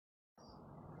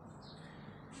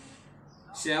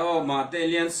เสียวมาเต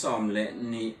เลียนสอมเละ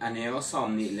นี่อันนี้ก็สอม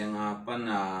นี่เลงาปัน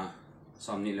ส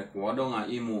อมนี่เละกัวดง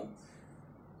อีมู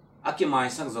อากิไม่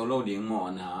สักโซโลดิ่งหมอ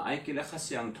นะไอ้กิเลขเ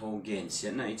สียงโทเกนเสีย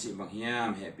นไอจีบางยาม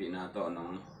แฮปปี้นะต่อน้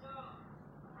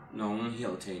องเหี่ย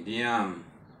วเทียม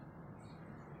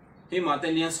ที่มาเต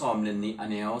เลียนสอมเละนี่อัน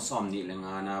นี้ก็สอมนี่เลง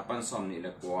านะปันสอมนี่เล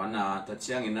ะกัวนะแต่เ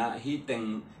ชียงนะ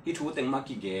ฮิทูเต็งมา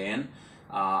กิเกน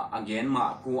เกนมา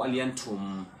กูอเลียนทุม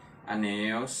อันนี้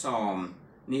ก็สอม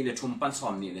นี่เลยชุมปันสอ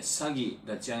มนี่เลยสักิแ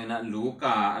ต่เจ้านะลูก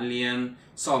าอเลียน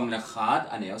สอมเลยขาด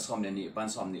อันนี้สอมเลยนี่ปัน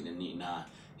สอมนี่เลยนี่นะ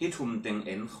ที่ชุมเต็งเ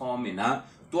อ็นคอมินะ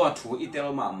ตัวถูอีเตล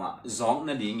มาจ้อง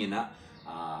นั่นดีงี้นะ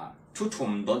ทุชุ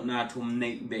มดดนาทุมใน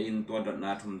เบนตัวดดน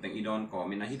าทุมเต็งอีดอนก่อ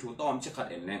มินะที่ถูต้อมจะขัด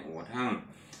เอ็นแรงหัวทั้ง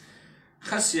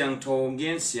ข้าเสียงโทเก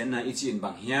นเสียนนะอีจีนบา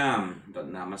งยามดด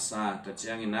นามาซาแต่เ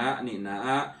จ้านะนี่นะ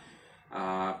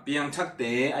เปียงทักเต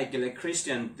ไอเกลคริสเ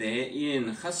ตียนเตอิน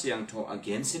ข้าเสียงโทอเก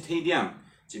นเซทีเดียม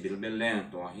จิบิลเบลแรง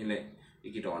ตัวฮิเลอี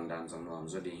กิดอนดันจังนวม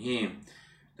จะดีฮิ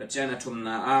แต่เจ้านะทุมน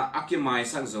ะอักกิไม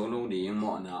สักโซโลดีหม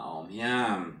อนะออมยา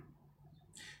ม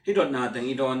ฮิดดนาตัง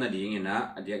อีดอนนะดีงี้นะ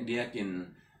เดียกิน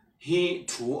ฮิ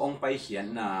ถูองไปเขียน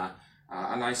นะ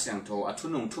อะไรเสียงโทอัทุ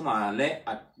นงทุมาและ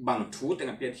บังถูแต่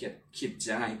งเปียเทียดขีด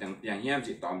จังไงตังเปียงเฮียม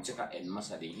จิตอมจะกะเอ็นมาส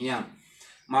ดีเฮียม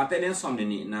มาแต่เล่นสอมเด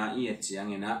นี่นะอีเจียง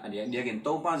งี้นะเดียกินโต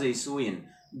ป้าเจสุอิน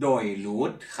โดยลู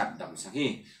ดขัดดำสักที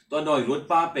ตัวโดยลูด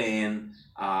ป้าเป็น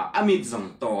มิดส่ง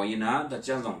ต่อยีนะแต่จ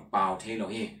ะส่งเปล่าเทโล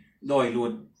ฮีโดยลู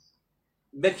ด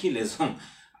เบ็ดขี้เลยส่ง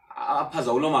พะโจ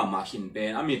ลมาหินเป็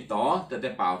นมิดต่อแต่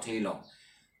เปล่าเทโล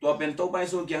ตัวเป็นโตไป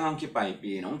สู้เกี่ยงขี้ไป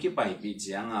ปีน้องขี้ไปปีเ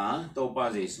จียงโตป้า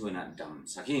เจสุนะด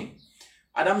ำสักที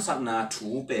อดัมสักนาถู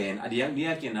เป็นเดีย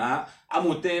กินะ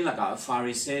มุเตละกับฟา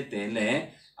ริเซเตเล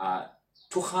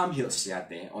ทุกข้ามเหี่ยวเสียเ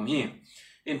ตอมฮี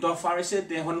อินตัวฟาริเซเ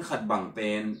ตฮอนขัดบังเป็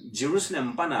นเยรูซาเล็ม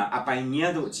ปะนะไปเนีย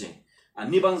ดูจี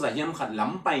นี่บางจะยังขัดล้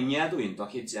ำไปเนียดูอินตัว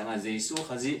คิดจังเยซูข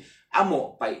จิโม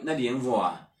ไปนั่นเลี้ยงวัว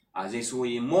เยซู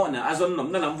อีโมนะจนหนุ่ม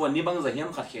นั่นล้ำวัวนี่บางจะยัง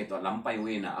ขัดเขตตัวล้ำไปเว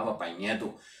นะไปเนียดู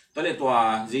ตัวเล็กตัว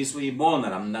เยซูอีโมนะ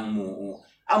ล้ำดังมู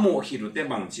โมคิดดูเต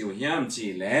บังจิวเฮียมจี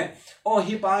เล่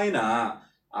ฮิไปนะ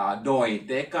โดยเ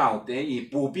ตเก่าเตอี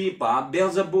ปูปีปาเบล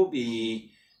ซาบูปี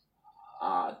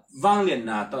วางเลียน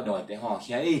นะตัวโดยแต่หอแ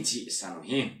ค่จีสัง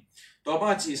หิตัวป้า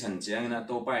จีสันเจียงนะ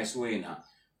ตัวไปสวยนะ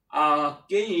เ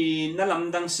กี่ยนั่นล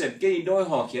ำดังเสพเกี่ยโดย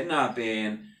หอแค่น่ะเป็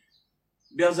น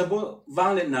เบลซาบูวาง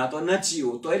เลียนนะตัวน่าจิว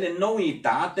ตัวเล่นน้อยต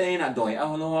าเต้นะโดย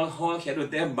หอแค่ดู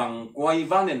แต่บังกวย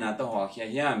วางเลียนนะตัวหอแค่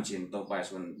ยามจินตัวไป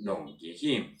ส่วนดงกี่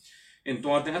หิอินตั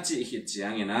วแต่ก็จีหิดเจีย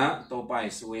งนะตัวไป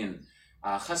สวย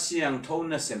ข้าเสียงโท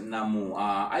นเสพนามู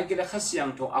ไอ้เกี่ยข้าเสียง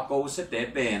โทอากูเสต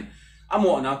เป็นโม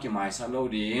นากิไมสักโล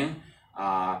ดิ้ง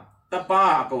ตาป้า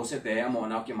กูเสตโม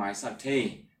นากิไมสักเท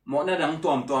โมนาดังตั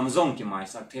วมซงกิไม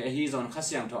สักเทฮีจนข้าเ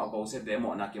สียงโทกูเสตโม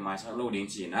นากิไมสักโลดิ้ง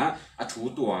จีนะถู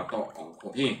ตัวโตของ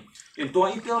พี่เป็นตัว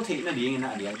อีเกิลเทนะดิ้งนะ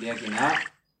เดียกินะ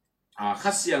ข้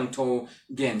าเสียงโท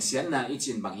เกนเสียนนะอี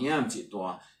จินบางยามจีตัว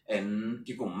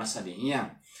กิกุมมาสดีเฮีย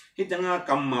ฮิตังก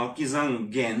ำมากิจัง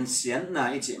เกนเสียนนะ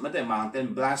อีจิมาแต่บางเต็น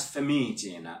blasphemy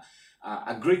จีนะ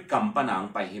กรีกคำปนัง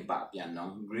ไปฮิบะเปียนน้อง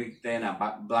กรีกเตนะ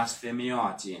blasphemy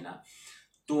จีนะ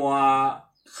ตัว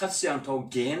ขัดเสียงโท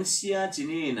เกนเสียจี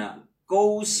นี่นะกู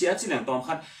เสียจีเหลืองตอม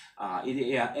ขัดอีเดี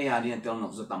ยเดียนเตลน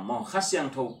กจะตั้มมอขัดเสียง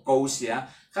โทกูเสีย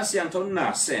ขัดเสียงโทน่า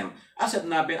เซมเสพ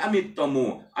นาเป็นมิดตมู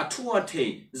ทั่วเท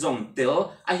จงเตล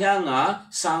ยัง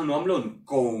สร้างน้อมล้น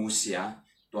กูเสีย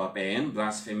ตัวเป็น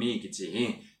blasphemy กิจี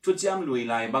ทุกอย่างลุย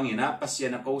ไล่บางอย่างนะปัสเซีย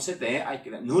นกูเสตไอ้กิ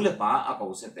เลนูเลปะกู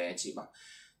เสตจีบะ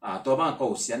ตัวบางกู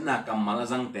เสียนนักกำมาละ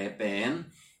จังเตเป็น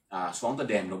สองตัว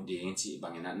เด่นลบดีจริงๆบา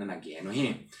งอย่างนั้นเกณฑ์นี่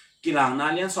กีฬาหน้า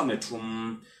เลี้ยงสมัยทุ่ม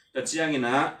แต่เจ้าอย่าง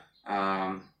นั้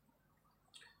น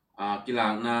กีฬา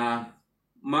หน้า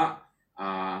มะ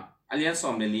เลี้ยงส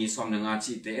มัยลีสมัยงาน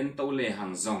จีเตนตัวเลี้ย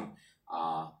งจง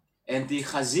เอ็นที่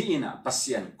ขจีน่ะปัสเ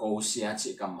ซียนกูเสียจี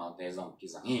กำมาเตจงกิ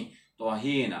จังฮีตัว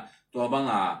ฮีน่ะตัวบาง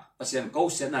ปัสเซียนกู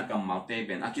เสียนักกำมาเตเ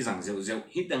ป็นกิจังเจ้า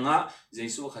ฮิตังเจ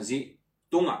สุขจี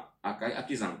ตุง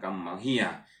กิจังกำมาฮี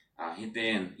ฮิเต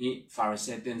นฮิฟาริเซ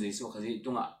เตนเจสุขจีตุ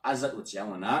งจัดอุจจา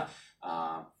ระนะ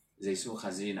เจสุข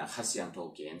จีนะขัดเสียงโท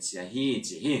เกนเสียฮี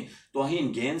จีฮีตัวฮิน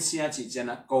เกนเสียจีเจ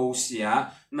นะกูเสีย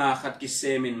นะขัดกิเซ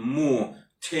มินมู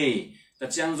เทแต่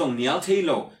จังจงเนียลเทโ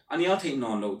ลอันเนียลเทน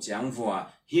อนโลจังวัว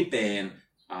ฮิเป็น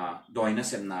โดยนักเ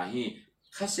สพนาฮี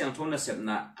ข้าเสียงโทนักเสพน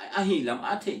าฮีล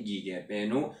ำเทกีเกเป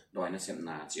นุโดยนักเสพน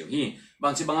าเจียวฮีบา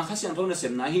งทีบางข้าเสียงโทนักเส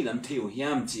พนาฮีลำเที่ยวเฮีย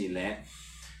มจีเล่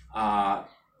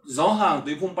จ้าห่าง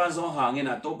ตัวพุ่งป้าจ้าห่างเงี้ย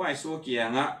นะตัวไปสู้เกีย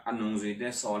งอันนุ่งจุดเด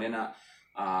สโซเลนะ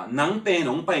นังเป็น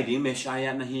น้องไปดิ้งเมชาย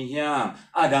นะเฮียม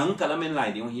ดังกะละเมนไหล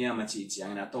ดิ้งเฮียมาจีเจียง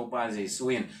นะตัวไปเจสุ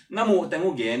อินน้ำมูแต่งู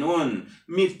เกนุน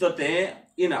มิตรเต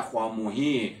อินะความมู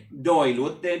ฮีโดยลุ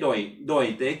ดเตโดย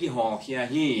เตกิหอเคีย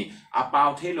ฮีอาเปา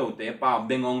เทโลเตเปาเบ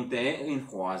งองเตอิน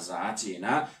ขวาซาจีน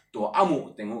ะตัวอามุ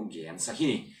เตงุเกียนสัก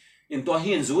ฮีอินตัว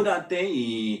หินจูดาเตอี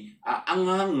อัง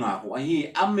หังงาหัวฮี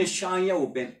อัมเมชายาอุ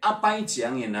เป็นอาไปเจีย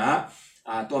งอินะ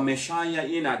ตัวเมชายา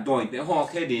อินะโดยเตหอ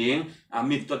แค่ดิ่ง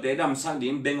มิดตัวเตดำสัก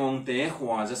ดิ่งเบงองเตขว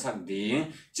าจะสักดิ่ง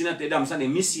จีน่าเตดำสักดิ่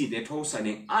งมิสีเตโทสัก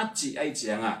ดิ่งอาจีไอเจี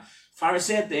ยงฟาริเซ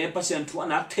เตเปอร์เซ็นต์ทัว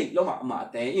นักเทลมา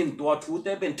เตอินตัวทูเต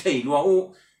เป็นเทลัวอู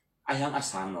อายังอา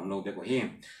สางหนอมโลเตก็เฮม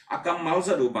อากำเมาจ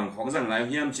ะดูบังของจังไรเ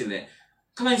ฮียมจิเล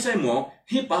ใครใส่หมอ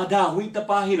ฮิปาดาหุยตะ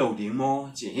ปาฮิโลดิงโม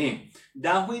จีเฮมด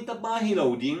าหุยตะปาฮิโล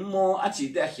ดิงโมอาจิ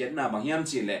เตเขียนนาบังเฮียม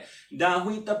จิเลดาหุ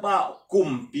ยตะปากุม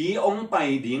ปีองไป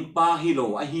ดิงปาฮิโล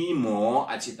อาฮิโม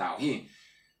อาจิตาวฮี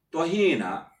ตัวฮีน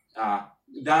ะ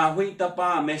ดาหุยตะปา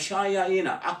เมชายาอิน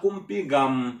ะอากุมปีกั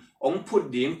มองพุด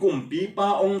ดิ่งกุมปีป้า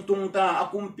องตุงตาอา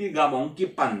กุมปีกามองกิ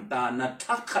ปันตานะ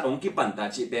ทักขัดองกิปันตา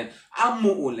จีเป็นอา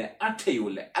มูอุเลอาเทอุ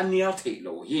เลอันเนียเทโล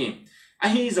ฮีอา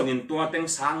ฮีจงอินตัวเต็ง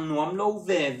สางนวมโลเว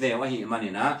วะฮีมัน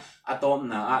นี่นะอะตอม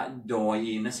นะโดย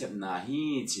นะเสพนาฮี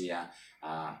เจีย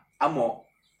อะโ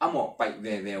มไปเ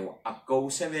วอะโก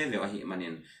เซเววะฮีมัน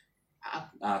นี่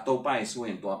ตัวไปส่ว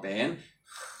นตัวเป็น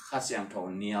ข้าเสียงโท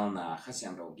เนียลนะข้าเสีย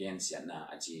งโทเกนเสียนะ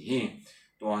อาจีฮี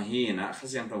ตัวฮีนะข้า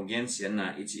เสียงโทเกนเสียนะ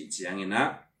อิจิเจียงนะ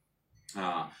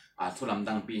ทุลำ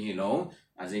ดังปีฮิโล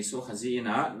เจสุขจีน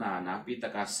ะปีตะ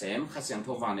กาเสมข้าเสียงโท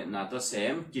ฟังเนี่ยนะตัวเส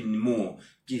มกินหมู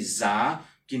กิซา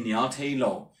กินเนียลเทโล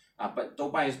ตัว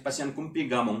ไปปัจจัยกุมปี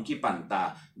กามองกิปันตา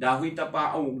ดาวิตาปา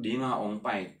เอาดีงาองไป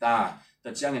ตาแต่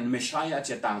เจ้าเงินไม่ใช่อาจจ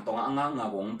ะต่างตรงอ่างงา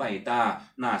องไปตา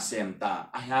หน้าเสมตา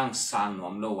อายังสานนอ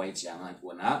มโลไว้เจียงกู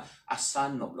นะอาสาน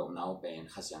นบโลนาเป็น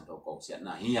ข้าเสียงโทกเสียน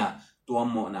ะเฮียตัว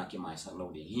โมนากิไมสักโล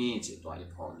ดีฮีจิตตัวอี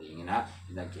พอดีนะ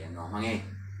อินดาเกนน้องมังเอ